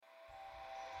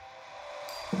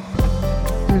Hello,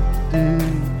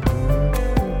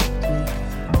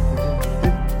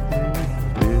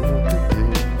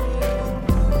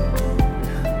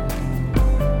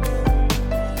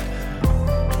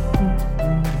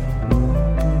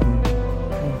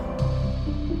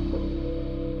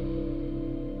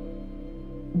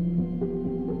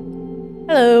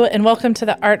 and welcome to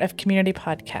the Art of Community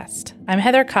podcast. I'm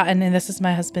Heather Cotton, and this is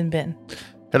my husband, Ben.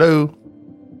 Hello.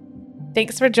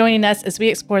 Thanks for joining us as we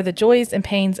explore the joys and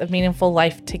pains of meaningful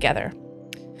life together.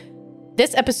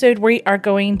 This episode, we are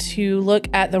going to look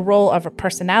at the role of a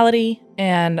personality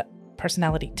and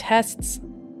personality tests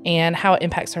and how it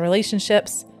impacts our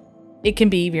relationships. It can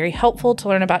be very helpful to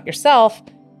learn about yourself,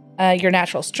 your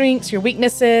natural strengths, your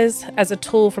weaknesses, as a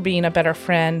tool for being a better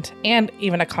friend and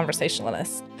even a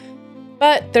conversationalist.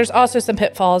 But there's also some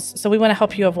pitfalls, so we want to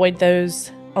help you avoid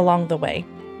those along the way.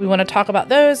 We want to talk about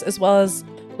those as well as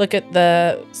look at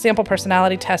the sample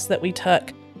personality tests that we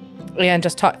took and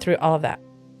just talk through all of that.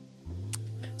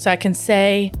 So I can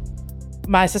say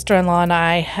my sister-in-law and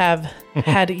I have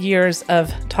had years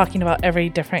of talking about every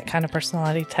different kind of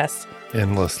personality test.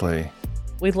 Endlessly.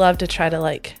 We love to try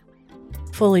to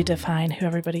fully define who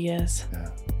everybody is.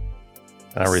 Yeah.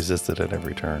 And I resisted at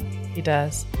every turn. He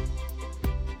does.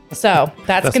 So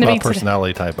that's going to be my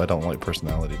personality type. I don't like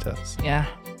personality tests. Yeah.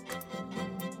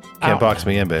 Can't box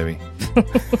me in, baby.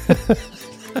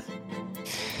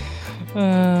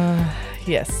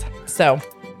 Yes. So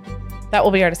that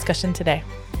will be our discussion today.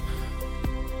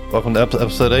 Welcome to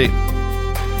episode 8.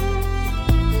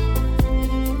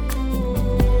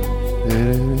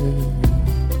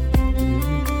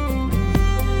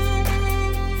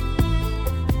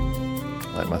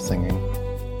 Like my singing.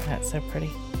 That's so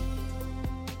pretty.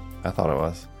 I thought it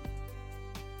was.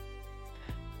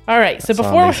 All right. So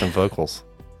before need some vocals.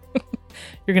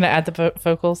 You're going to add the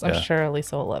vocals. I'm Yeah. sure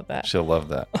Elisa will love that. She'll love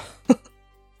that.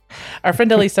 Our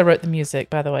friend Elisa wrote the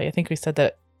music, by the way. I think we said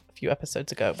that a few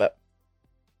episodes ago, but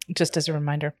just as a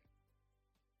reminder.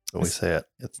 But we say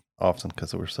it's often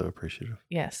because we're so appreciative.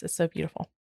 Yes, it's so beautiful.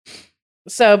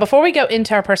 So before we go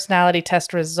into our personality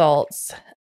test results,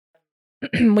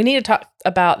 we need to talk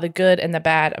about the good and the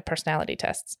bad of personality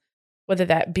tests, whether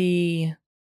that be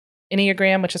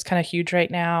Enneagram, which is kind of huge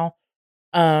right now,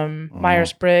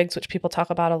 Myers-Briggs, which people talk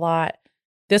about a lot.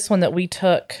 This one that we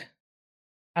took,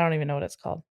 I don't even know what it's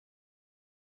called.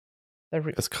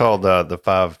 It's called the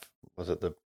 5, was it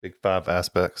the big 5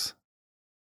 aspects?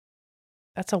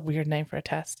 That's a weird name for a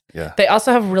test. Yeah. They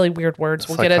also have really weird words.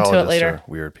 We'll get into it later. Are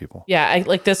weird people. Yeah,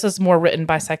 this is more written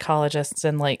by psychologists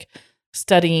and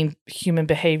studying human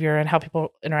behavior and how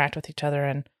people interact with each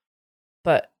other,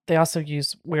 but they also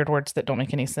use weird words that don't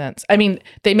make any sense. I mean,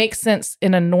 they make sense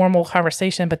in a normal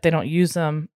conversation, but they don't use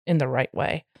them in the right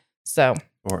way. So,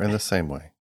 or in the same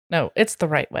way. No, it's the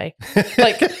right way.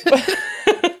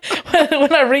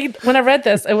 When I read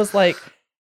this, it was like,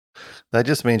 that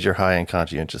just means you're high in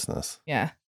conscientiousness. Yeah.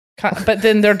 But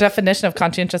then their definition of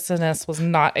conscientiousness was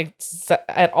not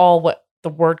at all what the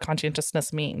word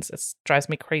conscientiousness means. It drives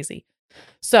me crazy.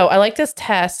 So I like this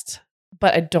test,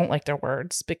 but I don't like their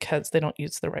words because they don't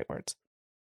use the right words.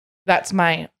 That's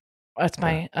my Well,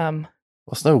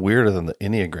 it's no weirder than the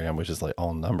Enneagram, which is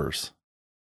all numbers.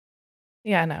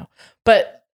 Yeah, I know.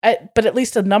 But at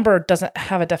least a number doesn't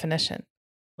have a definition.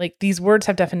 These words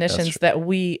have definitions that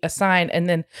we assign. And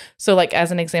then, so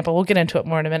as an example, we'll get into it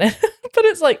more in a minute, but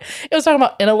it was talking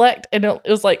about intellect, and it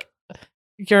was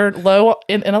you're low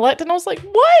in intellect. And I was like,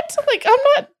 what? I'm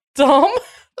not dumb,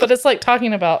 but it's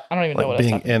talking about, I don't even know what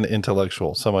being it's talking about.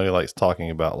 intellectual. Somebody likes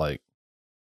talking about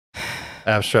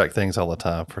abstract things all the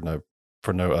time for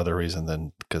no other reason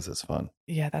than because it's fun.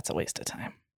 Yeah, that's a waste of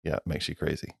time. Yeah, it makes you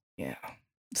crazy. Yeah.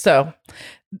 So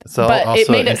but it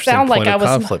made it sound like I was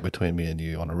conflict between me and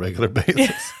you on a regular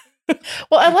basis.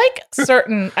 Well,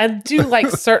 I do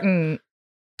like certain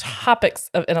topics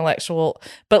of intellectual,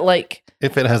 but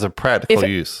if it has a practical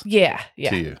use, to you,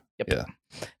 yep. Yeah,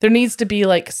 there needs to be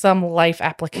some life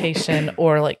application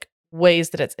or ways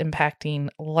that it's impacting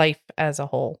life as a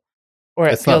whole, or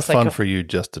it's not fun for you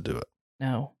just to do it.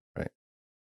 No, right?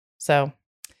 So.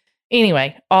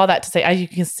 Anyway, all that to say, as you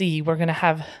can see, we're going to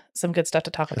have some good stuff to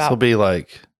talk about. This will be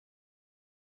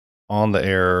on the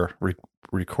air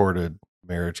recorded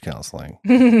marriage counseling.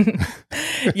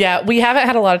 Yeah, we haven't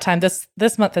had a lot of time. This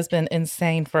month has been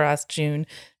insane for us. June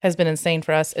has been insane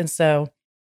for us. And so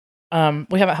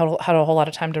we haven't had a whole lot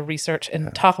of time to research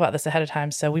and talk about this ahead of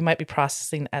time. So we might be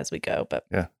processing as we go. But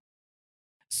yeah.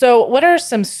 So what are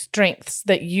some strengths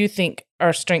that you think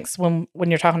are strengths when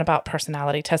you're talking about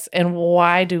personality tests, and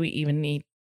why do we even need,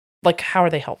 how are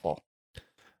they helpful?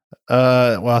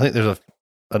 Well, I think there's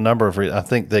a number of reasons. I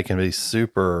think they can be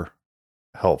super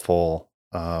helpful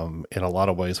in a lot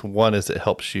of ways. One is it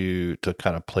helps you to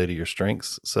kind of play to your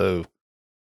strengths. So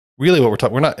really what we're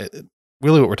talking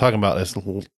about is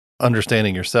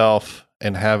understanding yourself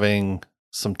and having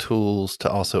some tools to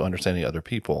also understanding other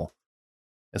people.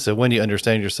 And so when you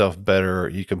understand yourself better,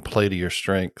 you can play to your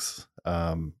strengths.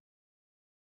 A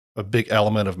big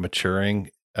element of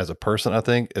maturing as a person, I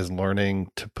think, is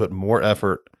learning to put more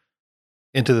effort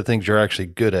into the things you're actually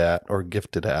good at or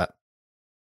gifted at,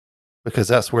 because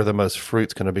that's where the most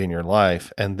fruit's going to be in your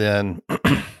life. And then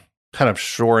kind of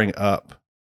shoring up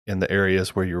in the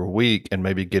areas where you're weak and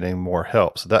maybe getting more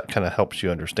help. So that kind of helps you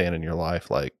understand in your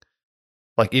life, like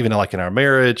even like in our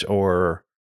marriage or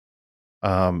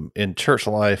in church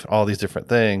life, all these different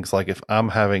things. Like if I'm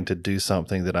having to do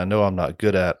something that I know I'm not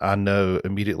good at, I know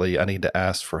immediately I need to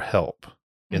ask for help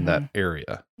in that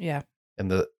area. Yeah.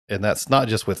 And that's not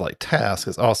just with like tasks,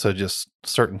 it's also just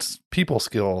certain people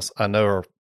skills I know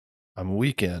I'm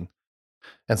weak in.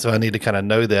 And so I need to kind of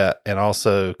know that and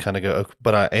also kind of go, okay,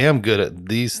 but I am good at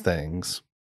these things.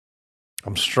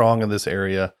 I'm strong in this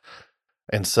area.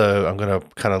 And so I'm going to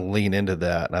kind of lean into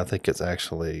that. And I think it's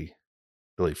actually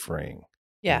really freeing.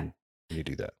 Yeah. When you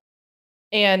do that.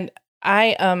 And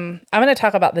I'm going to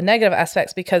talk about the negative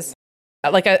aspects because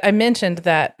like I mentioned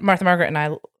that Martha Margaret and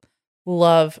I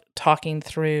love talking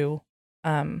through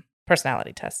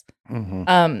personality tests.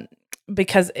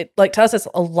 Because it, like, to us, it's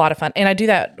a lot of fun. And I do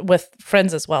that with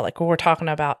friends as well. Like when we're talking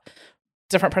about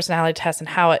different personality tests and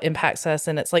how it impacts us.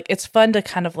 And it's like, it's fun to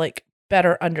kind of like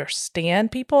better understand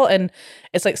people. And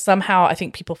it's like, somehow I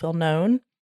think people feel known.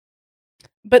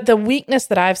 But the weakness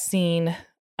that I've seen,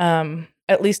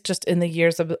 at least just in the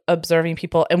years of observing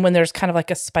people, and when there's kind of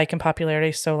like a spike in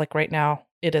popularity, so like right now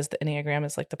it is the Enneagram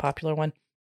is like the popular one,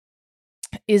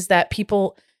 is that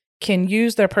people can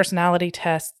use their personality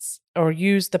tests or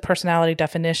use the personality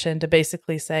definition to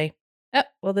basically say, oh,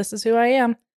 well, this is who I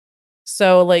am.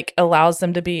 So like allows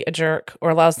them to be a jerk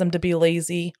or allows them to be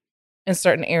lazy in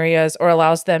certain areas or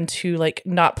allows them to like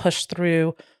not push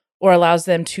through or allows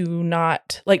them to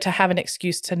not like to have an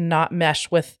excuse to not mesh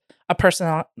with a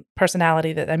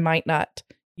personality that they might not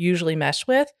usually mesh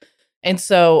with. And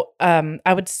so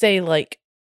I would say like,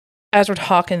 as we're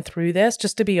talking through this,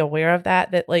 just to be aware of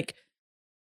that like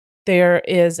there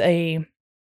is a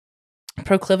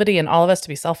proclivity in all of us to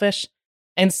be selfish.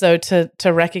 And so to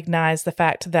recognize the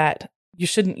fact that you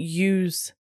shouldn't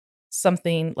use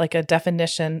something like a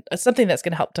definition, something that's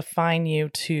going to help define you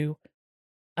to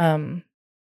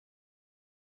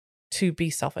be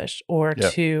selfish or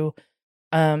to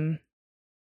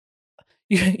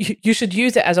you should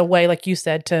use it as a way, like you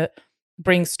said, to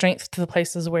bring strength to the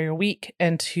places where you're weak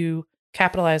and to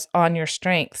capitalize on your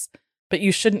strengths. But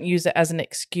you shouldn't use it as an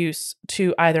excuse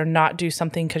to either not do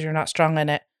something because you're not strong in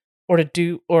it,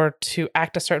 or to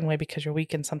act a certain way because you're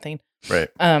weak in something. Right.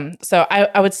 So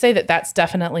I would say that that's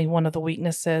definitely one of the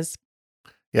weaknesses.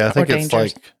 Yeah, I think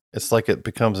it's like it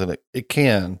becomes it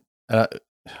can.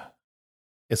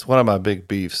 It's one of my big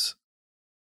beefs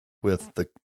with the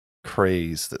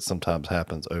craze that sometimes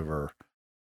happens over,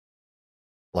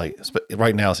 like,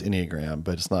 right now it's Enneagram,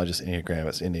 but it's not just Enneagram.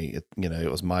 It's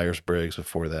it was Myers-Briggs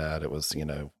before that. It was,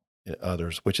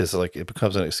 others, which is like, it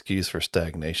becomes an excuse for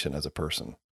stagnation as a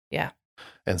person. Yeah.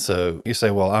 And so you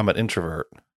say, well, I'm an introvert.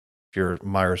 If you're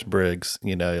Myers-Briggs,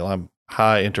 I'm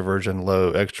high introversion,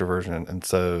 low extroversion. And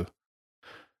so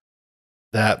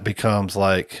that becomes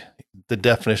like the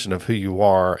definition of who you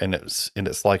are. And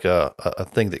it's like a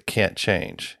thing that can't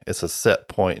change. It's a set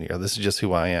point. This is just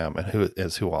who I am and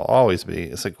who I'll always be.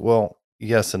 It's like, well,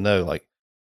 yes and no. Like,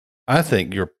 I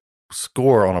think your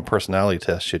score on a personality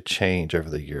test should change over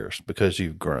the years because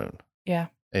you've grown. Yeah.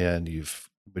 And you've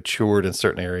matured in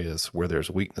certain areas where there's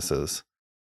weaknesses,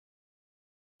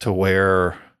 to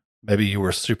where maybe you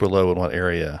were super low in one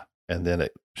area and then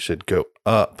it should go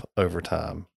up over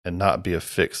time and not be a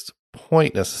fixed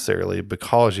point necessarily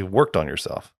because you worked on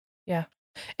yourself. Yeah.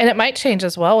 And it might change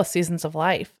as well with seasons of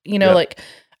life. Like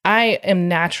I am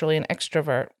naturally an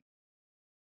extrovert,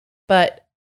 but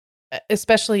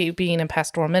especially being in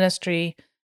pastoral ministry,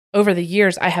 over the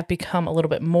years, I have become a little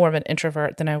bit more of an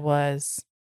introvert than I was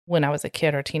when I was a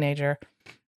kid or teenager,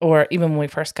 or even when we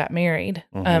first got married.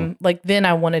 Mm-hmm. Like then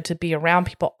I wanted to be around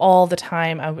people all the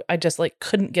time. I just like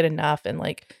couldn't get enough. And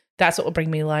like, that's what would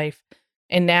bring me life.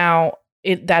 And now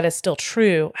that is still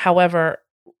true. However,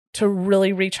 to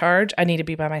really recharge, I need to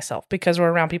be by myself because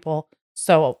we're around people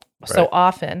so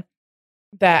often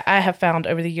that I have found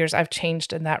over the years I've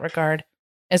changed in that regard.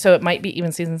 And so it might be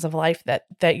even seasons of life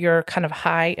that you're kind of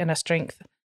high in a strength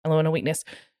and low in a weakness.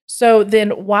 So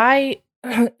then why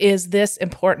is this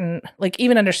important? Like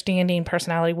even understanding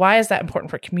personality, why is that important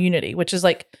for community? Which is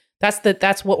like,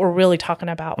 that's what we're really talking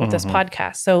about with this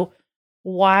podcast. So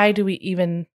why do we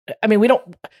even, I mean,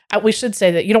 we should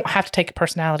say that you don't have to take a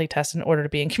personality test in order to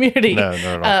be in community. No,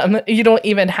 not at all. You don't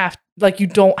even have, like, you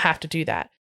don't have to do that.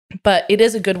 But it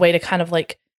is a good way to kind of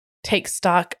like take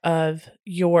stock of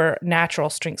your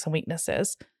natural strengths and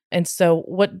weaknesses. And so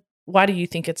why do you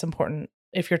think it's important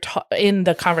if you're in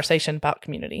the conversation about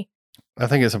community? I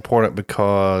think it's important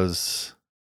because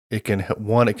it can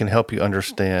help you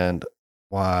understand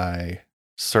why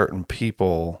certain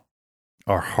people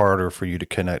are harder for you to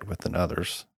connect with than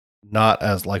others. Not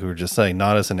as, like we were just saying,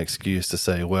 not as an excuse to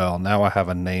say, well, now I have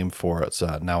a name for it,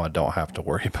 so now I don't have to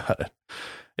worry about it.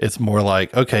 It's more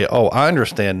like, okay, I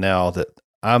understand now that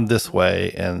I'm this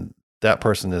way and that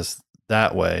person is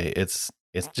that way. It's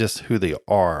just who they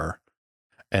are.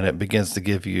 And it begins to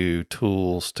give you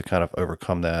tools to kind of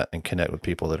overcome that and connect with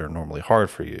people that are normally hard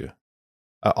for you.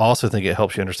 I also think it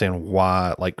helps you understand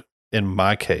why, like in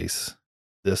my case,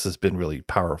 this has been really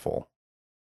powerful,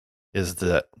 is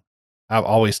that I've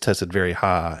always tested very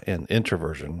high in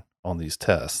introversion on these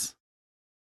tests.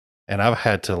 And I've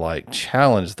had to like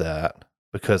challenge that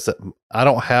because I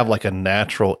don't have like a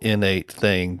natural innate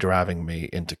thing driving me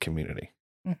into community.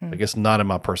 I guess not in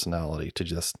my personality to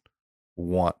just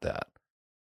want that.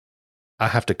 I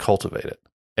have to cultivate it.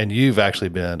 And you've actually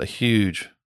been a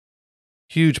huge,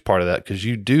 huge part of that because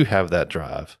you do have that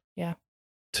drive. Yeah.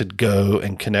 To go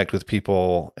and connect with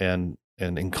people and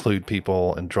include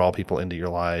people and draw people into your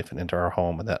life and into our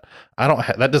home. And that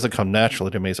that doesn't come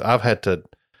naturally to me. So I've had to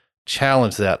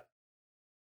challenge that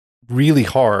really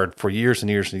hard for years and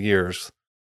years and years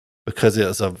because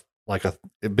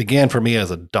it began for me as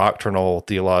a doctrinal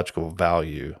theological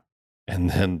value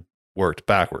and then worked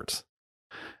backwards.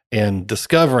 And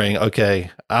discovering,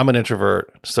 okay, I'm an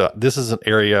introvert, so this is an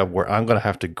area where I'm going to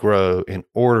have to grow in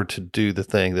order to do the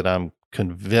thing that I'm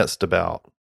convinced about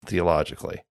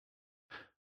theologically.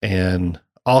 And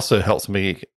also helps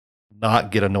me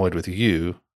not get annoyed with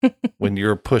you when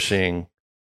you're pushing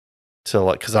to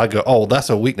like, because I go, oh, that's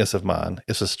a weakness of mine.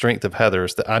 It's a strength of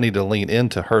Heather's that I need to lean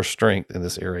into her strength in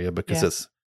this area because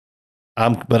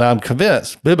but I'm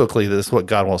convinced biblically that it's what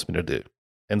God wants me to do.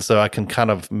 And so I can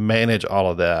kind of manage all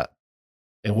of that.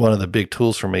 And one of the big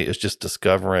tools for me is just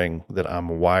discovering that I'm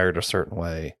wired a certain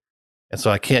way. And so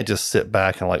I can't just sit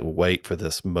back and like wait for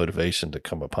this motivation to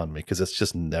come upon me because it's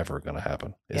just never going to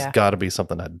happen. It's got to be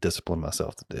something I discipline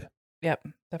myself to do. Yep,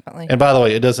 definitely. And by the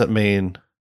way, it doesn't mean,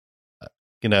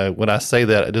 when I say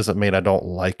that, it doesn't mean I don't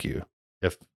like you.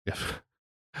 If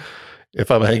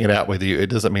I'm hanging out with you, it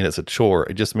doesn't mean it's a chore.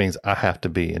 It just means I have to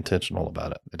be intentional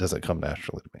about it. It doesn't come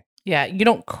naturally to me. Yeah, you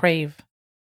don't crave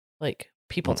like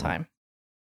people time.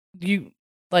 You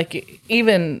like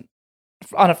even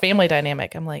on a family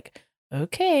dynamic, I'm like,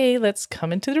 okay, let's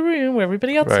come into the room where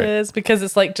everybody else is because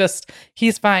it's like just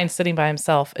he's fine sitting by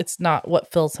himself. It's not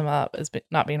what fills him up is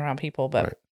not being around people.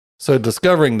 But so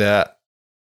discovering that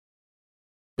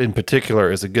in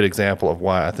particular is a good example of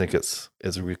why I think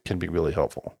it can be really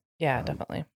helpful. Yeah,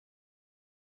 definitely.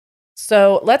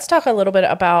 So let's talk a little bit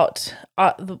about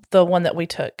the one that we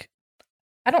took.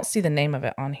 I don't see the name of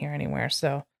it on here anywhere,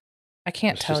 so I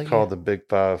can't tell you. It's called the Big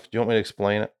Five. Do you want me to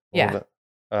explain it? Yeah.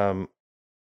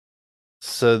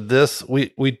 So this,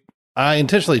 I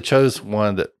intentionally chose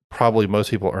one that probably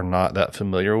most people are not that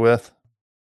familiar with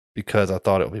because I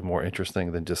thought it would be more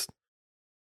interesting than just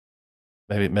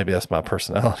maybe that's my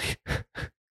personality.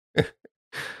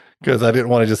 Because I didn't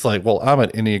want to just like, well, I'm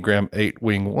an Enneagram 8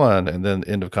 wing 1 and then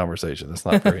end of conversation. That's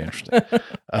not very interesting.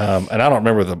 And I don't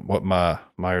remember what my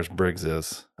Myers-Briggs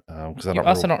is. Because I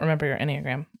don't remember your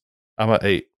Enneagram. I'm an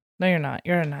 8. No, you're not.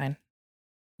 You're a 9.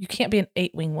 You can't be an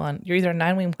 8 wing 1. You're either a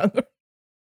 9 wing 1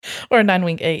 or a 9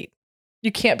 wing 8.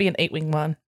 You can't be an 8 wing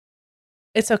 1.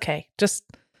 It's okay. Just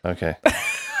okay.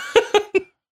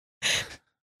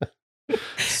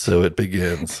 So it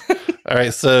begins. All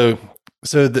right. So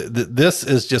this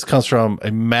is just comes from a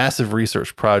massive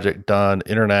research project done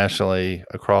internationally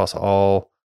across all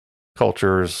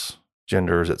cultures,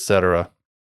 genders, etc.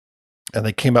 And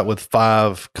they came up with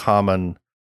 5 common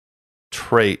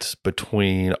traits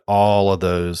between all of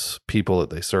those people that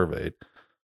they surveyed.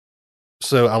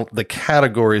 So the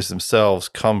categories themselves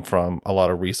come from a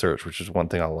lot of research, which is one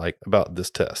thing I like about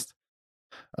this test.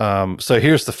 So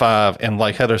here's the 5, and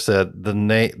like Heather said,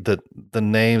 the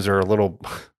names are a little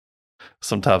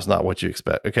sometimes not what you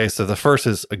expect. Okay, so the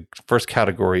first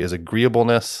category is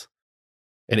agreeableness,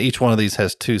 and each one of these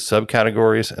has 2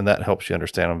 subcategories, and that helps you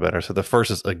understand them better. So the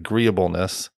first is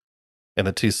agreeableness, and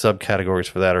the 2 subcategories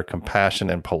for that are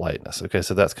compassion and politeness. Okay,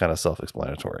 so that's kind of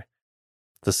self-explanatory.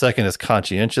 The second is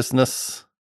conscientiousness,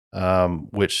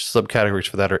 which subcategories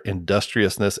for that are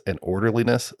industriousness and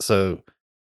orderliness. So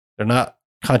they're not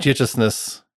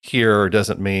conscientiousness here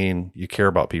doesn't mean you care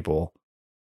about people.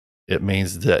 It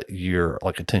means that you're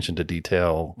like attention to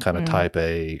detail, kind of type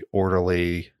A,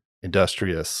 orderly,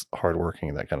 industrious,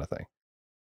 hardworking, that kind of thing.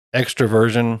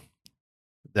 Extroversion,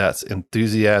 that's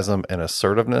enthusiasm and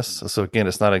assertiveness. So again,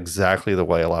 it's not exactly the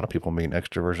way a lot of people mean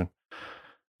extroversion.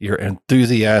 You're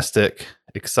enthusiastic,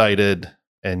 excited,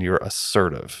 and you're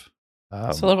assertive. So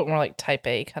a little bit more like type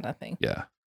A kind of thing. Yeah.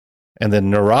 And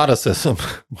then neuroticism,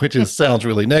 which sounds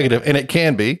really negative, and it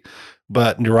can be,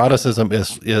 but neuroticism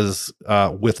is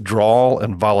withdrawal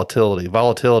and volatility.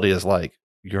 Volatility is like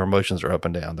your emotions are up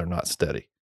and down; they're not steady.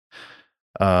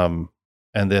 And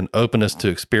then openness to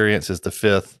experience is the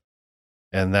fifth,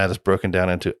 and that is broken down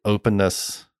into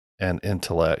openness and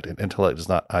intellect. And intellect is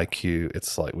not IQ;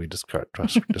 it's like we described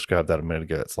that a minute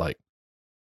ago. It's like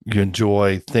you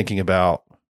enjoy thinking about,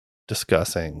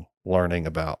 discussing, learning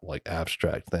about like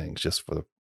abstract things just for the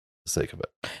sake of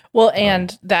it. Well,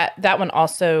 and that one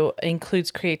also includes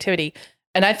creativity.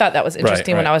 And I thought that was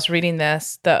interesting when I was reading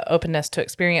this, the openness to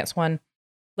experience one.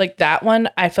 Like that one,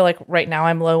 I feel like right now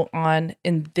I'm low on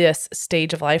in this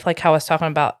stage of life, like how I was talking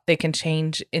about they can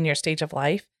change in your stage of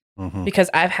life. Because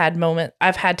I've had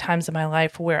times in my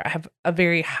life where I have a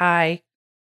very high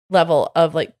level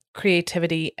of like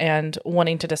creativity and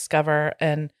wanting to discover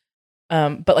and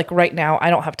but like right now, I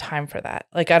don't have time for that.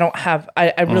 Like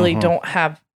I really don't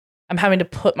have, I'm having to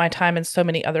put my time in so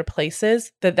many other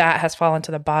places that has fallen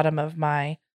to the bottom of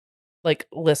my like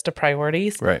list of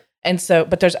priorities. Right. And so,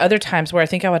 but there's other times where I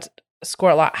think I would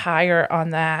score a lot higher on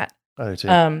that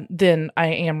than I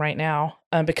am right now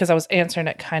because I was answering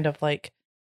it kind of like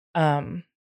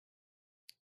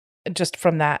just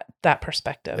from that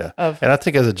perspective of. And I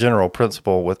think as a general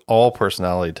principle with all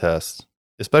personality tests,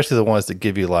 especially the ones that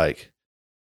give you like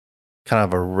kind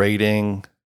of a rating,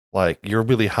 like you're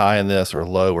really high in this or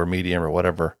low or medium or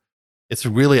whatever. It's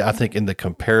really, I think, in the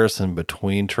comparison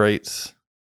between traits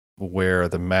where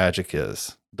the magic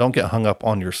is. Don't get hung up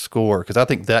on your score because I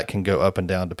think that can go up and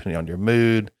down depending on your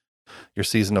mood, your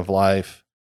season of life,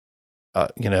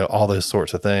 all those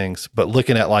sorts of things. But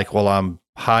looking at like, well, I'm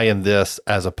high in this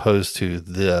as opposed to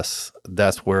this,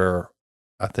 that's where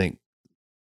I think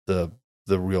the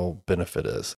real benefit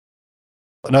is.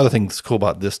 Another thing that's cool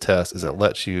about this test is it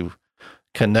lets you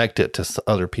connect it to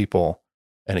other people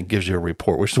and it gives you a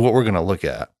report, which is what we're going to look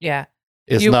at. Yeah.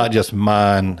 It's not just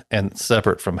mine and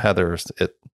separate from Heather's.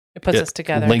 It puts us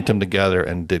together, linked them together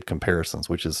and did comparisons,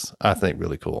 which is, I think,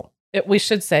 really cool. We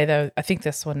should say though, I think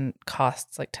this one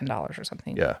costs like $10 or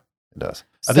something. Yeah, it does.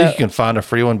 I think you can find a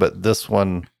free one, but this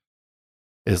one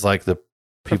is like the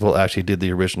people actually did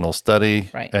the original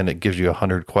study and it gives you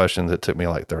 100 questions. It took me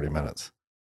like 30 minutes.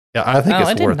 Yeah, I think it's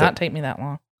worth it. It did not take me that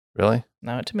long. Really?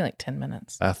 No, it took me like 10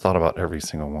 minutes. I thought about every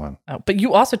single one. Oh, but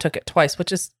you also took it twice,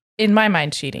 which is, in my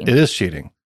mind, cheating. It is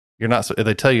cheating. You're not.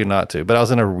 They tell you not to, but I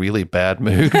was in a really bad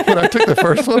mood when I took the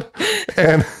first one,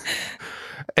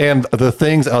 and the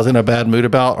things I was in a bad mood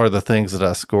about are the things that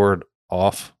I scored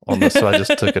off on this. So I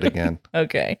just took it again.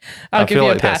 Okay, I'll give you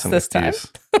a pass this time.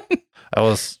 I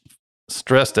was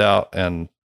stressed out and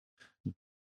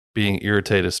being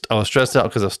irritated. I was stressed out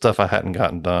because of stuff I hadn't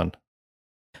gotten done.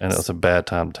 And it was a bad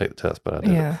time to take the test, but I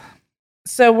did it.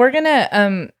 So we're going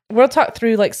to, we'll talk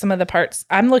through like some of the parts.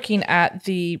 I'm looking at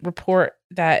the report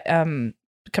that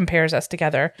compares us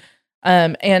together.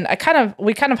 And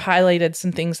we kind of highlighted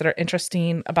some things that are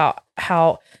interesting about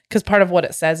how, because part of what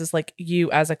it says is like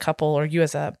you as a couple or you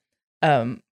as a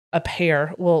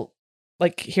pair will,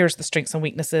 like, here's the strengths and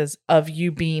weaknesses of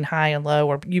you being high and low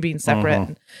or you being separate.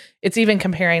 And it's even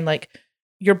comparing like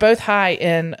you're both high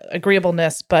in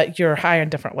agreeableness, but you're high in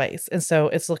different ways. And so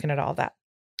it's looking at all that.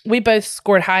 We both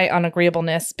scored high on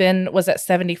agreeableness. Ben was at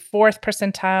 74th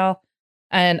percentile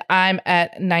and I'm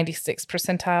at 96th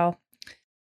percentile.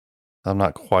 I'm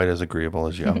not quite as agreeable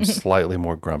as you. I'm slightly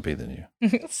more grumpy than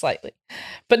you. Slightly.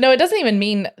 But no, it doesn't even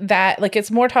mean that. Like,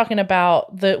 it's more talking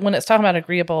about when it's talking about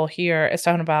agreeable here, it's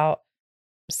talking about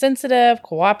sensitive,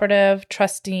 cooperative,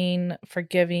 trusting,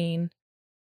 forgiving,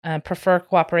 prefer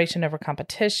cooperation over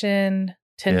competition,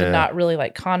 tend to not really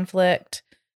like conflict.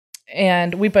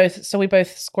 And we both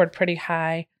scored pretty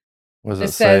high. What does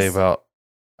it say about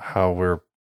how we're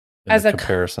in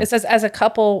comparison? It says, as a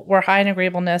couple, we're high in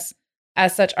agreeableness.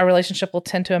 As such, our relationship will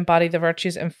tend to embody the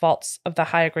virtues and faults of the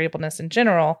high agreeableness in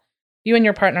general. You and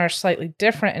your partner are slightly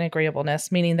different in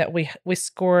agreeableness, meaning that we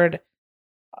scored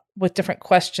with different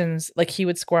questions. Like, he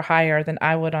would score higher than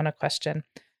I would on a question.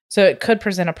 So it could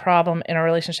present a problem in a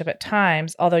relationship at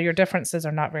times, although your differences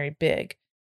are not very big.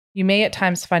 You may at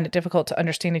times find it difficult to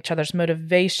understand each other's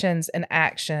motivations and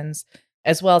actions,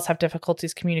 as well as have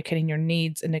difficulties communicating your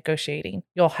needs and negotiating.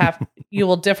 You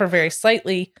will differ very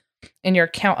slightly in your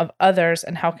account of others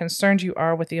and how concerned you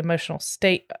are with the emotional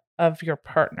state of your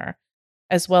partner,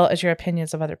 as well as your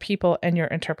opinions of other people and your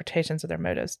interpretations of their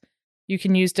motives. You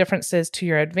can use differences to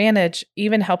your advantage,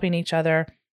 even helping each other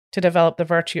to develop the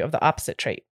virtue of the opposite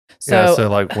trait. So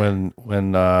like when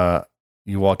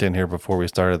you walked in here before we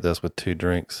started this with two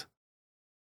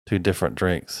different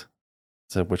drinks,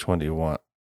 said, which one do you want?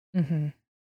 Mm-hmm.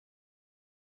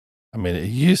 I mean, it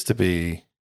used to be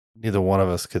neither one of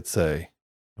us could say.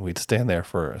 We'd stand there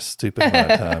for a stupid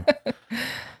amount of time,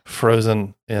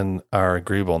 frozen in our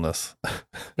agreeableness.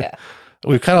 Yeah.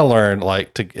 We've kind of learned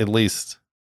like to at least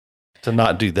to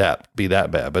not be that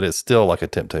bad, but it's still like a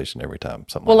temptation every time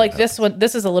something. Well, like this one,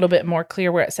 this is a little bit more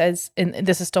clear where it says, and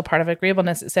this is still part of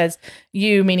agreeableness. It says,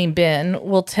 you, meaning Ben,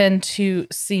 will tend to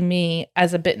see me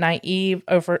as a bit naive,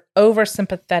 over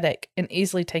sympathetic, and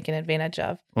easily taken advantage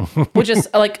of, which is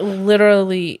like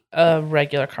literally a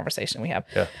regular conversation we have.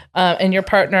 Yeah. And your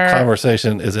partner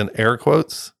conversation is in air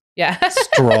quotes. Yeah.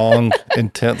 Strong,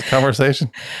 intense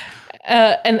conversation.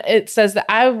 And it says that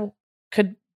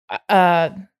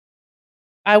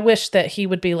I wish that he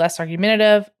would be less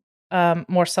argumentative,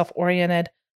 more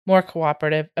self-oriented, more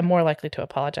cooperative, and more likely to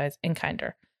apologize and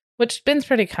kinder, which Ben's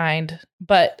pretty kind,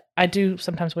 but I do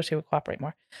sometimes wish he would cooperate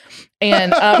more.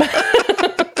 And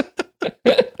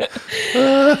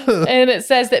and it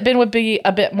says that Ben would be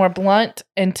a bit more blunt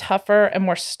and tougher and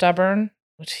more stubborn,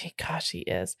 which he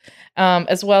is,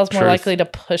 as well as more likely to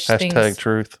push things. Hashtag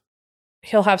truth.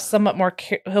 He'll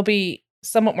be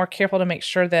somewhat more careful to make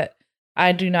sure that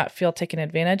I do not feel taken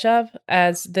advantage of,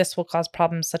 as this will cause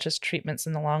problems such as treatments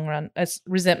in the long run, as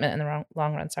resentment in the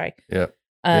long run. Sorry. Yeah.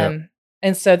 And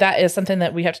so that is something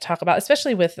that we have to talk about,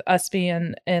 especially with us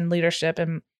being in leadership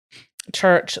and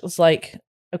church. It's like,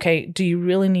 okay, do you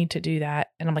really need to do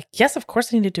that? And I'm like, yes, of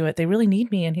course I need to do it. They really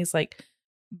need me. And he's like,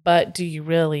 but do you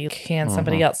really? Can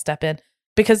somebody else step in?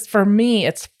 Because for me,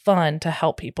 it's fun to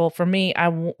help people. For me,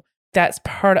 that's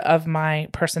part of my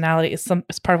personality. It's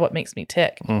part of what makes me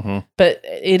tick. Mm-hmm. But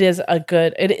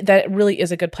that really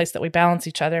is a good place that we balance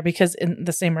each other, because in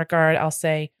the same regard, I'll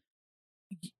say,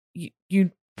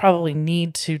 you probably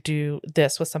need to do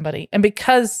this with somebody. And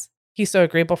because he's so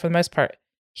agreeable for the most part,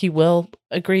 he will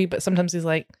agree, but sometimes he's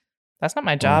like, that's not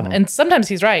my job. And sometimes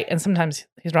he's right and sometimes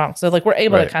he's wrong. So like we're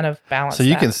able to kind of balance. So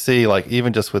you can see, like,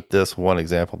 even just with this one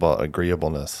example about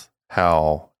agreeableness,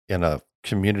 how in a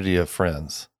community of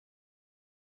friends,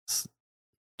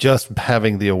 just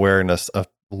having the awareness of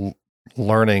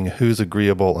learning who's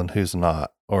agreeable and who's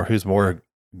not, or who's more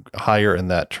higher in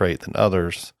that trait than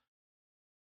others,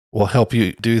 will help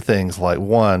you do things like,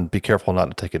 one, be careful not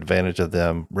to take advantage of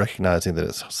them, recognizing that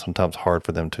it's sometimes hard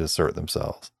for them to assert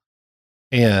themselves,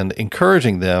 and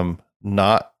encouraging them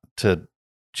not to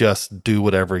just do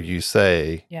whatever you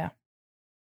say. Yeah.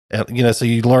 And, so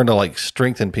you learn to like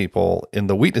strengthen people in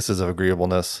the weaknesses of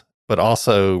agreeableness, but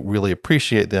also really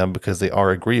appreciate them because they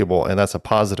are agreeable. And that's a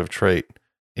positive trait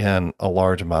in a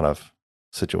large amount of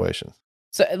situations.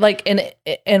 So like,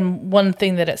 and one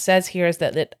thing that it says here is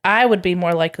that I would be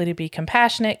more likely to be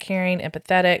compassionate, caring,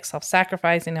 empathetic,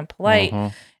 self-sacrificing, and polite.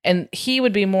 And he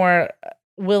would be more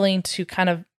willing to kind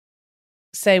of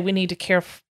say we need to care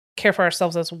for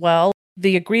ourselves as well.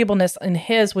 The agreeableness in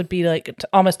his would be like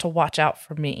almost to watch out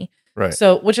for me. Right.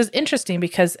 So, which is interesting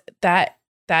because that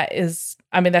is,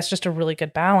 I mean, that's just a really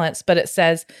good balance. But it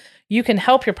says you can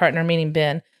help your partner, meaning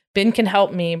Ben. Ben can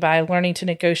help me by learning to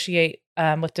negotiate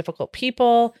with difficult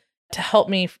people, to help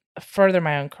me further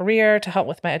my own career, to help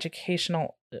with my education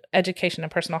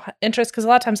and personal interests. Because a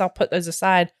lot of times I'll put those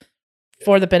aside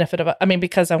for the benefit of,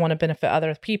 because I want to benefit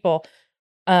other people.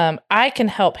 I can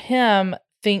help him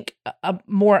think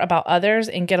more about others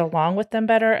and get along with them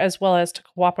better, as well as to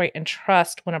cooperate and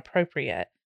trust when appropriate.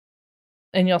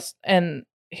 And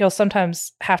he'll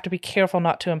sometimes have to be careful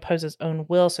not to impose his own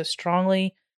will so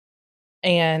strongly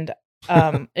and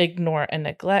ignore and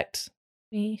neglect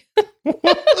me. Some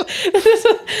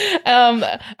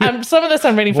of this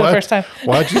I'm reading for the first time.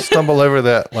 Why'd you stumble over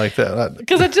that like that?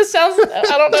 Because it just sounds, I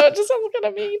don't know, it just sounds kind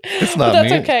of mean. It's not but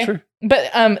that's mean. okay. It's true.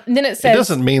 But then it says, it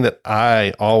doesn't mean that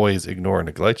I always ignore and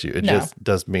neglect you. It just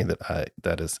does mean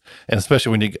that is, and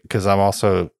especially when because I'm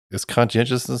also, is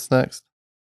conscientiousness next?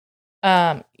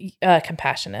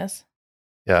 Compassion is.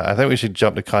 Yeah, I think we should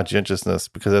jump to conscientiousness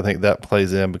because I think that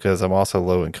plays in, because I'm also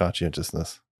low in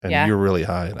conscientiousness and you're really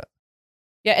high in it.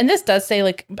 Yeah, and this does say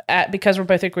like because we're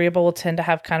both agreeable, we'll tend to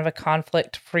have kind of a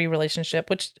conflict-free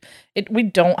relationship, which we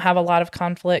don't have a lot of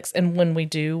conflicts, and when we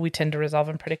do, we tend to resolve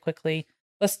them pretty quickly.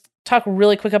 let's talk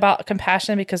really quick about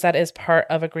compassion, because that is part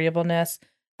of agreeableness.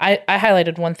 I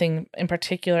highlighted one thing in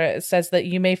particular. It says that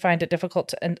you may find it difficult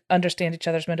to understand each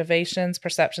other's motivations,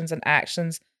 perceptions, and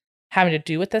actions having to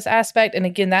do with this aspect. And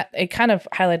again, that it kind of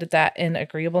highlighted that in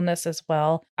agreeableness as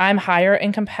well. I'm higher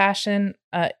in compassion.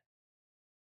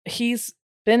 He's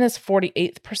been his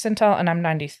 48th percentile and I'm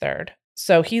 93rd.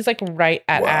 So he's like right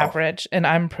at average, and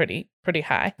I'm pretty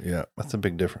high. Yeah, that's a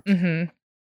big difference. Mm-hmm.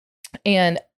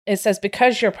 And it says,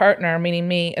 because your partner, meaning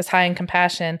me, is high in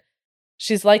compassion,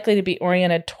 she's likely to be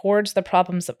oriented towards the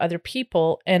problems of other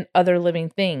people and other living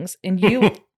things. And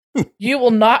you will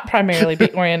not primarily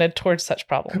be oriented towards such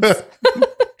problems.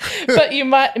 But you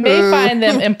may find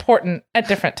them important at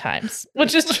different times,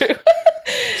 which is true.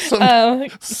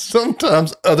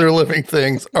 Sometimes other living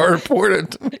things are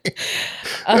important to me.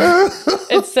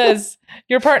 It says,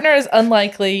 your partner is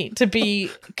unlikely to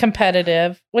be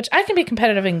competitive, which I can be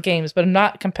competitive in games, but I'm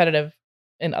not competitive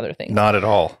in other things. Not at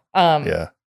all. Yeah.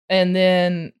 And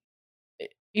then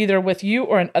either with you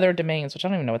or in other domains, which I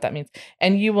don't even know what that means.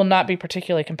 And you will not be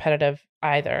particularly competitive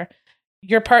either.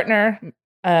 Your partner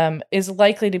is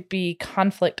likely to be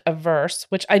conflict averse,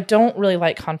 which I don't really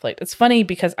like conflict. It's funny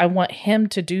because I want him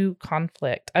to do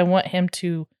conflict. I want him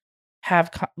to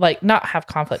have not have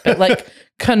conflict, but like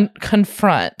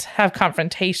confront, have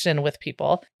confrontation with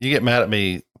people. You get mad at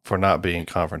me for not being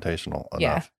confrontational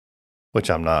enough, which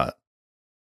I'm not.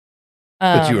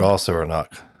 But you also are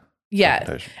not.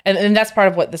 Yeah. And that's part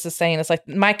of what this is saying. It's like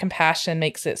my compassion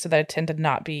makes it so that I tend to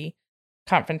not be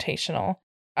confrontational.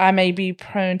 I may be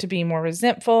prone to be more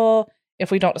resentful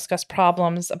if we don't discuss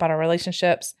problems about our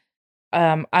relationships.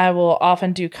 I will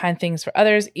often do kind things for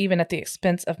others, even at the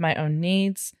expense of my own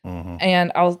needs.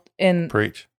 Mm-hmm. And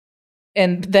preach.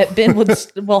 And that Ben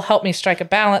will help me strike a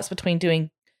balance between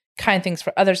doing kind things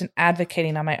for others and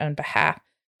advocating on my own behalf.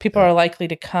 People are likely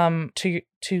to come to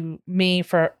me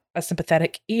for a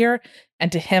sympathetic ear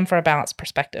and to him for a balanced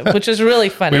perspective, which is really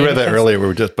funny. We read that earlier. We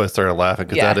were just both started laughing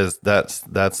because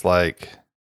that's like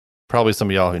probably some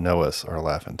of y'all who know us are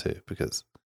laughing too, because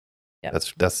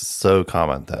that's so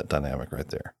common, that dynamic right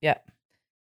there. Yeah.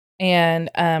 And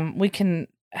we can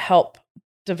help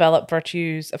develop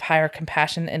virtues of higher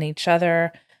compassion in each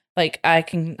other. Like I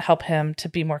can help him to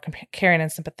be more caring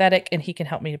and sympathetic, and he can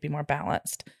help me to be more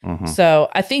balanced. Mm-hmm. So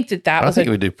I think I think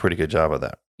we do a pretty good job of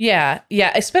that. Yeah.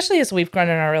 Especially as we've grown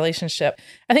in our relationship.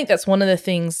 I think that's one of the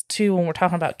things too, when we're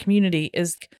talking about community,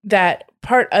 is that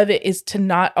part of it is to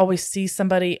not always see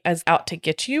somebody as out to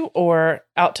get you or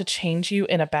out to change you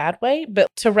in a bad way, but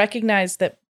to recognize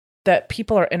that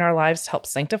people are in our lives to help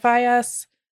sanctify us,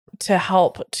 to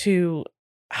help to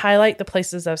highlight the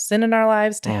places of sin in our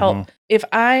lives, to help. It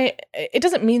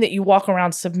doesn't mean that you walk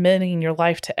around submitting your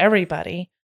life to everybody.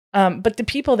 But the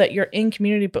people that you're in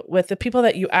community with, the people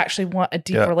that you actually want a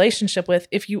deep relationship with,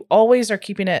 if you always are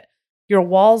keeping your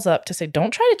walls up to say,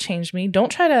 don't try to change me, don't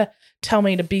try to tell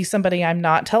me to be somebody I'm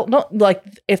not.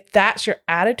 If that's your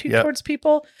attitude towards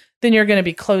people, then you're going to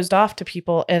be closed off to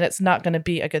people, and it's not going to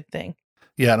be a good thing.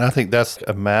 Yeah, and I think that's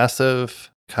a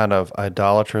massive kind of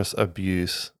idolatrous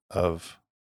abuse of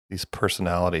these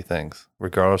personality things,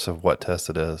 regardless of what test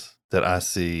it is, that I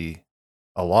see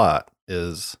a lot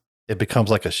is it becomes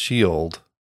like a shield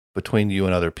between you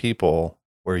and other people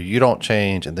where you don't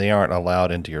change and they aren't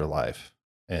allowed into your life.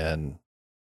 And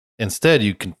instead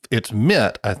it's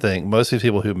meant, I think, most of the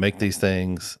people who make these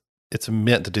things, it's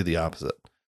meant to do the opposite.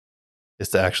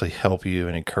 It's to actually help you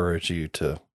and encourage you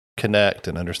to connect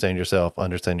and understand yourself,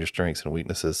 understand your strengths and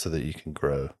weaknesses so that you can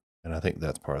grow. And I think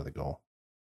that's part of the goal.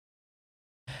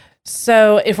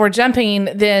 So if we're jumping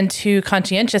then to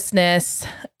conscientiousness,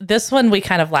 this one we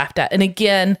kind of laughed at. And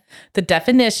again, the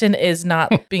definition is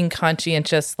not being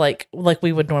conscientious like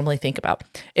we would normally think about.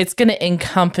 It's going to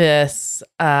encompass,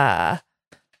 it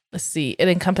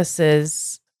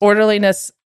encompasses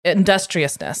orderliness,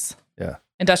 industriousness. Yeah.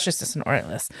 Industriousness and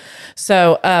orderliness.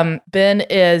 So Ben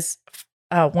is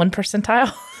 1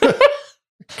 percentile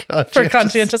for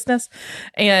conscientiousness.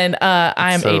 And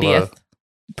I'm 80th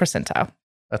percentile.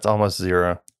 That's almost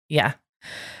 0. Yeah.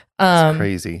 That's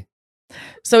crazy.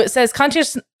 So it says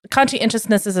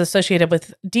conscientiousness is associated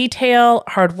with detail,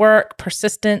 hard work,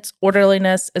 persistence,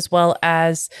 orderliness, as well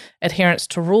as adherence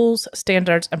to rules,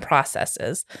 standards, and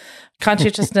processes.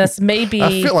 Conscientiousness may be...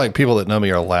 I feel like people that know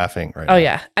me are laughing right now. Oh,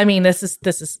 yeah. I mean, this is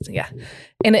yeah.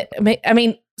 And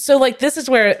so like this is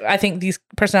where I think these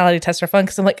personality tests are fun,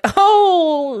 because I'm like,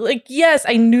 oh, like, yes,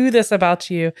 I knew this about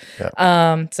you.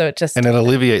 Yeah. So it just... And it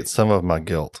alleviates some of my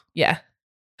guilt. Yeah.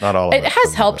 Not all of it. It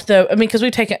has helped though. I mean, because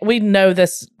we know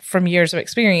this from years of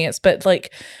experience, but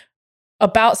like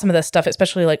about some of this stuff,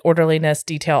 especially like orderliness,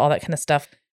 detail, all that kind of stuff,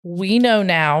 we know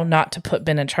now not to put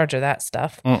Ben in charge of that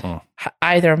stuff. Mm-mm.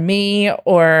 Either me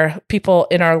or people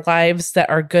in our lives that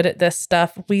are good at this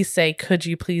stuff, we say, could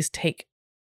you please take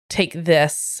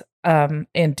this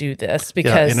and do this?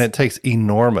 Because and it takes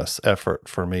enormous effort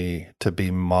for me to be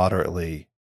moderately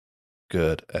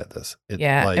good at this.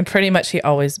 And pretty much he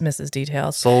always misses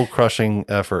details. Soul crushing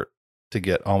effort to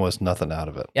get almost nothing out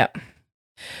of it. Yep.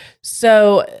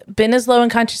 So Ben is low in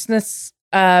consciousness.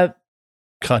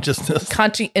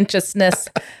 Conscientiousness.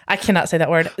 I cannot say that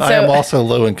word. So, I am also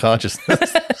low in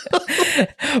consciousness.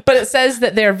 But it says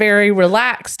that they're very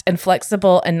relaxed and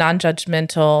flexible and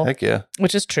non-judgmental. Heck yeah.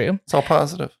 Which is true. It's all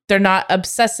positive. They're not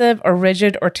obsessive or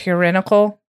rigid or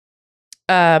tyrannical.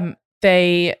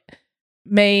 They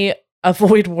may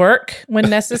avoid work when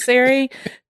necessary.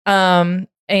 And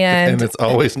it's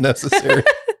always necessary.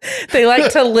 They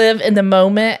like to live in the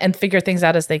moment and figure things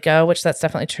out as they go, which that's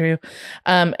definitely true.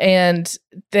 And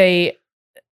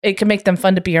it can make them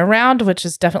fun to be around, which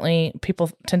is definitely, people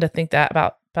tend to think that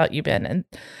about you, Ben.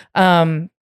 And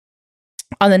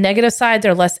on the negative side,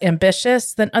 they're less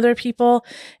ambitious than other people,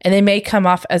 and they may come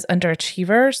off as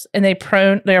underachievers, and they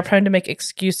are prone to make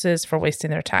excuses for wasting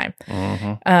their time.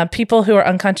 Mm-hmm. People who are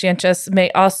unconscientious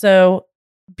may also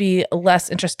be less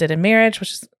interested in marriage,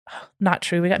 which is not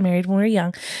true. We got married when we were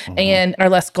young, and are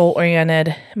less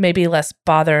goal-oriented, maybe less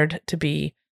bothered to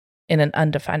be in an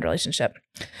undefined relationship.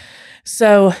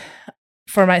 So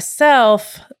for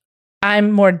myself,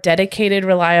 I'm more dedicated,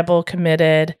 reliable,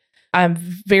 committed. I'm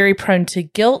very prone to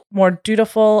guilt, more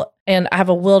dutiful, and I have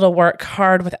a will to work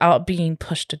hard without being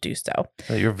pushed to do so.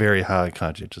 You're very high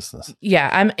conscientiousness. Yeah,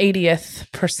 I'm 80th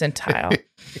percentile.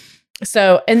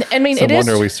 So, and I mean, it is.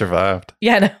 No wonder we survived.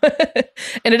 Yeah, no.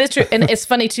 And it is true. And it's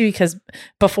funny too, because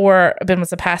before Ben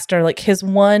was a pastor, like his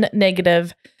one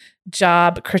negative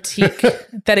job critique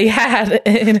that he had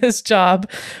in his job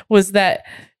was that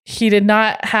he did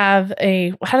not have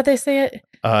how did they say it?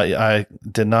 I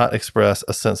did not express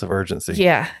a sense of urgency.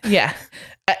 Yeah.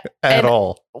 At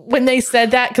all. When they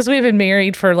said that, because we've been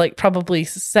married for like probably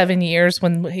 7 years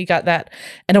when he got that.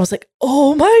 And I was like,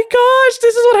 oh my gosh,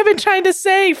 this is what I've been trying to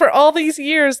say for all these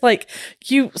years. Like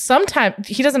sometimes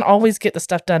he doesn't always get the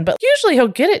stuff done, but usually he'll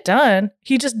get it done.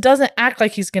 He just doesn't act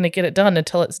like he's going to get it done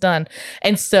until it's done.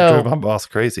 And so it drove my boss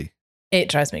crazy. It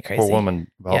drives me crazy. Poor woman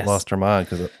about lost her mind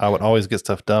because I would always get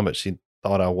stuff done, but she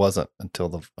thought I wasn't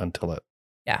until it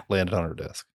landed on her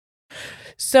desk.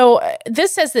 So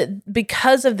this says that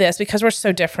because we're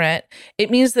so different,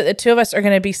 it means that the two of us are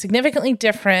going to be significantly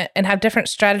different and have different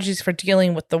strategies for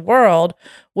dealing with the world,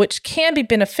 which can be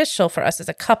beneficial for us as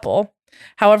a couple.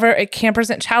 However, it can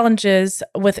present challenges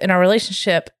within our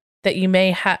relationship that you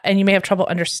may have, and you may have trouble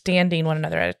understanding one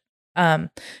another at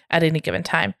any given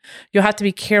time. You'll have to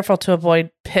be careful to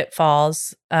avoid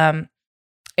pitfalls.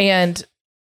 And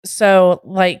so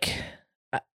like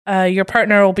your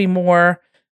partner will be more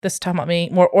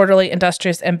orderly,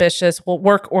 industrious, ambitious,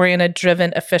 work-oriented,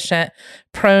 driven, efficient,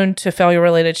 prone to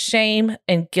failure-related shame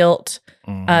and guilt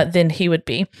than he would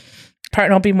be.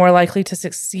 Partner will be more likely to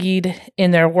succeed in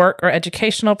their work or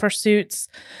educational pursuits.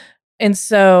 And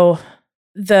so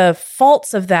the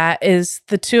faults of that is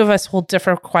the two of us will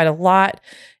differ quite a lot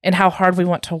in how hard we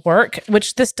want to work,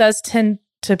 which this does tend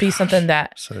to be something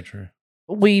that so true.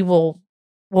 We've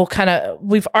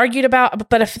argued about,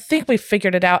 but I think we've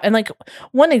figured it out. And like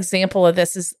one example of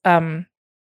this is,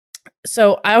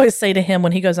 so I always say to him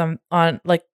when he goes on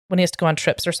like when he has to go on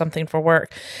trips or something for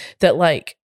work, that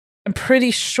like, I'm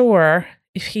pretty sure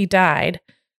if he died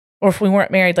or if we weren't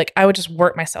married, like I would just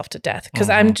work myself to death. Cause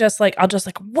I'm just like, I'll just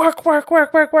like work.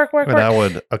 And I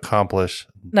would accomplish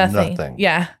nothing.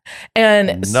 Yeah.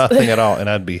 And nothing at all. And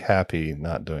I'd be happy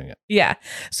not doing it. Yeah.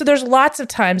 So there's lots of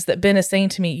times that Ben is saying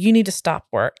to me, you need to stop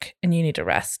work and you need to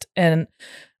rest. And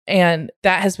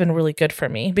that has been really good for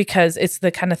me because it's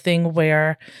the kind of thing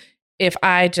where if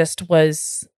I just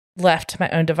was left to my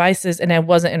own devices and I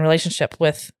wasn't in relationship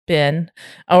with Ben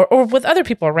or with other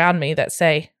people around me that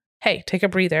say, hey, take a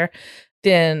breather,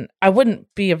 then I wouldn't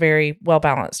be a very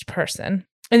well-balanced person.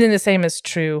 And then the same is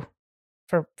true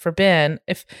for Ben.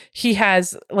 If he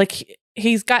has, like,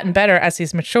 he's gotten better as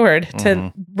he's matured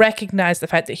to recognize the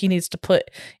fact that he needs to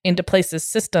put into place his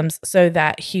systems so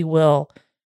that he will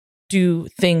do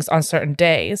things on certain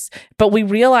days. But we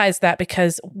realize that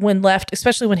because when left,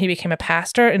 especially when he became a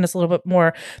pastor and it's a little bit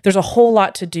more, there's a whole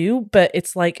lot to do, but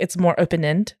it's like, it's more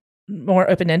open-ended.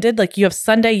 Like you have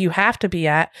Sunday you have to be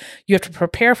at, you have to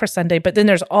prepare for Sunday, but then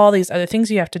there's all these other things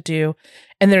you have to do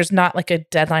and there's not like a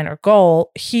deadline or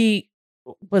goal. He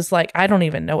was like, I don't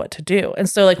even know what to do. And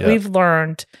so like we've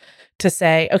learned to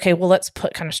say, okay, well, let's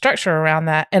put kind of structure around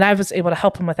that. And I was able to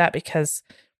help him with that because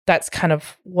that's kind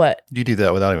of what. You do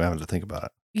that without even having to think about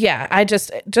it. Yeah, I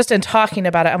just in talking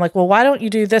about it, I'm like, well, why don't you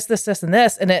do this, this, this, and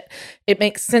this? And it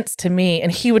makes sense to me. And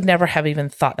he would never have even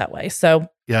thought that way. So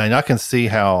yeah, and I can see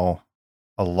how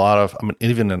a lot of,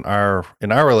 even in our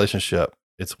relationship,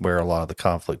 it's where a lot of the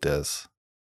conflict is.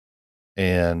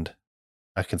 And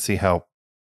I can see how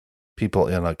people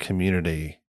in a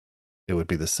community, it would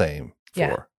be the same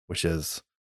for, which is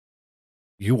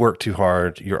you work too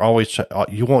hard. You're always,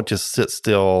 you won't just sit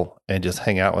still and just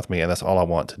hang out with me. And that's all I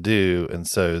want to do. And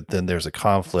so then there's a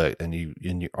conflict and you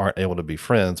aren't able to be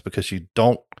friends because you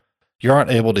aren't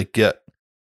able to get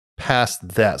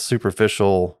past that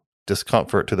superficial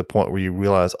discomfort to the point where you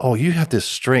realize, oh, you have this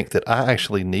strength that I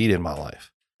actually need in my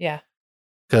life. Yeah.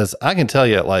 Because I can tell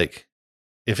you, like,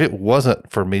 if it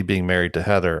wasn't for me being married to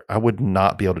Heather, I would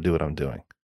not be able to do what I'm doing.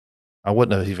 I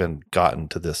wouldn't have even gotten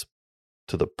to the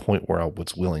point where I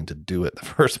was willing to do it in the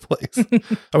first place.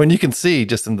 I mean, you can see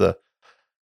just in the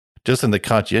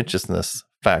conscientiousness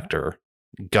factor,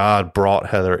 God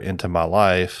brought Heather into my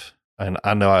life. And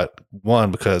I know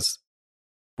because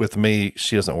with me,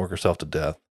 she doesn't work herself to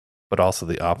death, but also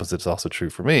the opposite is also true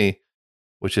for me,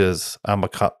 which is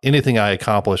anything I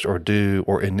accomplish or do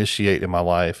or initiate in my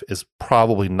life is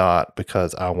probably not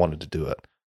because I wanted to do it.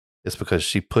 It's because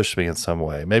she pushed me in some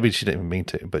way. Maybe she didn't even mean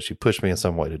to, but she pushed me in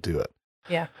some way to do it.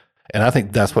 Yeah. And I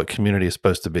think that's what community is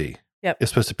supposed to be. Yep.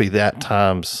 It's supposed to be that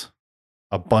times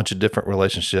a bunch of different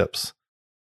relationships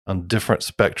on different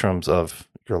spectrums of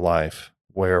your life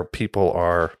where people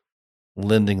are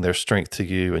lending their strength to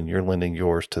you and you're lending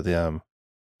yours to them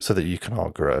so that you can all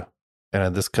grow.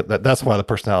 And that's why the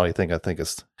personality thing I think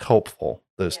is helpful,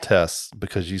 those tests,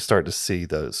 because you start to see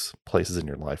those places in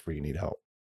your life where you need help.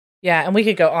 Yeah. And we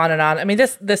could go on and on. I mean,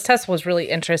 this test was really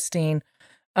interesting.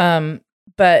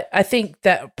 But I think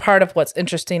that part of what's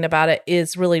interesting about it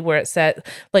is really where it said,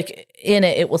 like in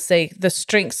it will say the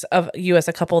strengths of you as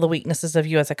a couple, the weaknesses of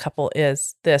you as a couple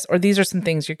is this, or these are some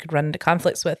things you could run into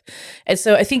conflicts with. And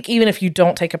so I think even if you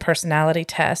don't take a personality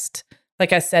test,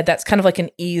 like I said, that's kind of like an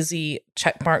easy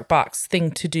checkmark box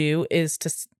thing to do is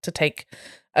to take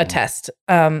a test.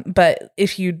 But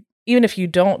even if you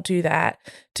don't do that,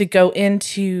 to go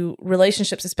into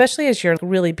relationships, especially as you're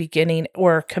really beginning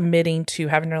or committing to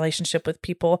having a relationship with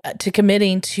people, to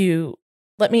committing to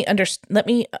let me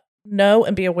know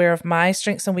and be aware of my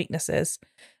strengths and weaknesses.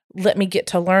 Let me get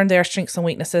to learn their strengths and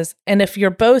weaknesses. And if you're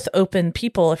both open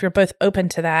people, if you're both open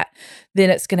to that,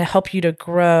 then it's going to help you to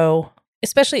grow,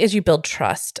 especially as you build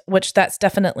trust, which that's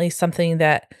definitely something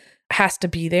that has to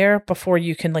be there before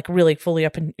you can like really fully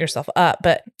open yourself up.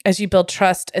 But as you build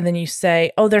trust and then you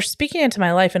say, oh, they're speaking into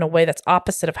my life in a way that's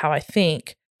opposite of how I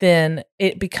think, then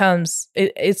it becomes,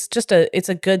 it's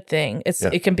a good thing.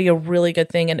 It can be a really good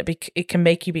thing. And it can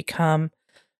make you become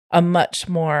a much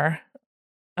more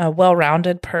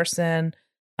well-rounded person.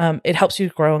 It helps you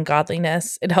grow in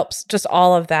godliness. It helps just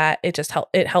all of that. It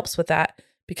helps with that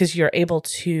because you're able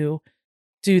to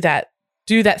do that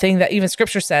thing that even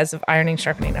scripture says of ironing,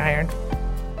 sharpening iron.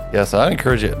 Yeah, so I'd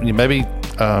encourage you maybe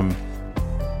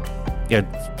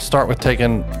start with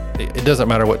taking, it doesn't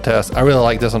matter what test. I really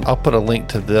like this one. I'll put a link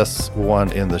to this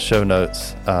one in the show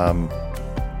notes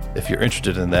if you're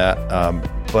interested in that.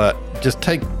 But just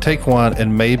take one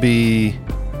and maybe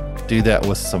do that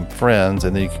with some friends,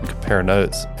 and then you can compare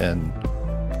notes and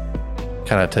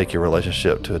kind of take your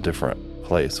relationship to a different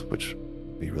place, which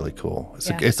be really cool.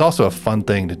 It's also a fun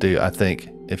thing to do. I think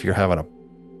if you're having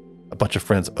a bunch of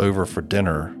friends over for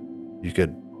dinner, you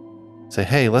could say,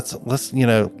 hey, let's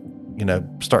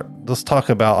talk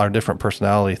about our different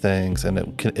personality things.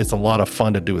 And it's a lot of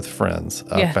fun to do with friends.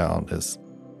 I've found is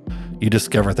you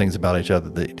discover things about each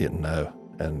other that you didn't know.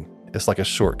 And it's like a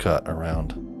shortcut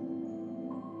around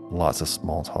lots of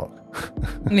small talk.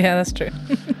 Yeah, that's true.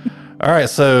 All right,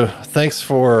 so thanks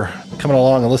for coming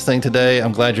along and listening today.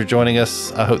 I'm glad you're joining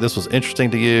us. I hope this was interesting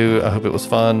to you. I hope it was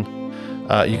fun.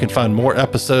 You can find more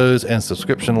episodes and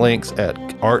subscription links at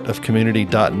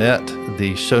artofcommunity.net.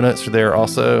 The show notes are there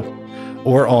also,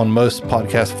 or on most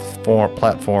podcast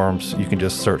platforms. You can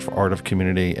just search for Art of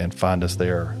Community and find us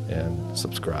there and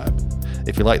subscribe.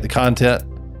 If you like the content,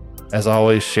 as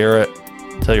always, share it,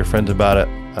 tell your friends about it.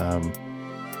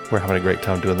 We're having a great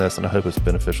time doing this, and I hope it's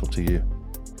beneficial to you.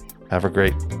 Have a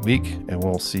great week, and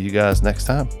we'll see you guys next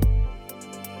time.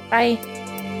 Bye.